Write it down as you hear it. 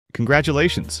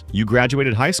Congratulations! You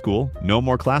graduated high school, no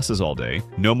more classes all day,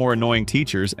 no more annoying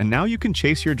teachers, and now you can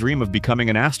chase your dream of becoming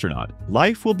an astronaut.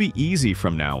 Life will be easy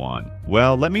from now on.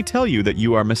 Well, let me tell you that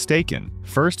you are mistaken.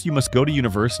 First, you must go to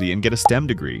university and get a STEM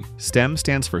degree. STEM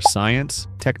stands for science,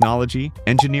 technology,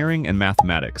 engineering, and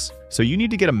mathematics. So you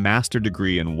need to get a master's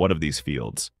degree in one of these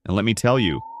fields. And let me tell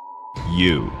you,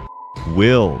 you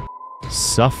will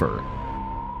suffer.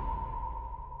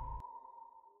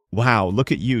 Wow,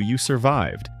 look at you, you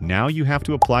survived. Now you have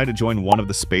to apply to join one of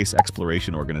the space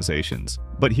exploration organizations.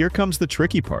 But here comes the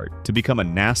tricky part. To become a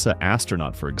NASA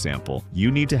astronaut, for example,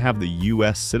 you need to have the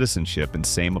US citizenship, and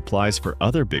same applies for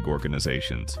other big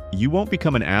organizations. You won't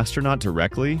become an astronaut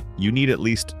directly. You need at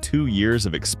least 2 years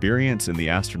of experience in the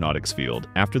astronautics field.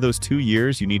 After those 2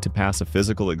 years, you need to pass a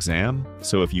physical exam.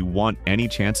 So if you want any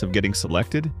chance of getting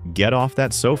selected, get off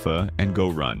that sofa and go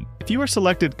run. If you are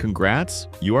selected, congrats,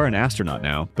 you are an astronaut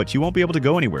now, but you won't be able to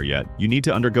go anywhere yet. You need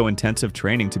to undergo intensive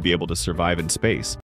training to be able to survive in space.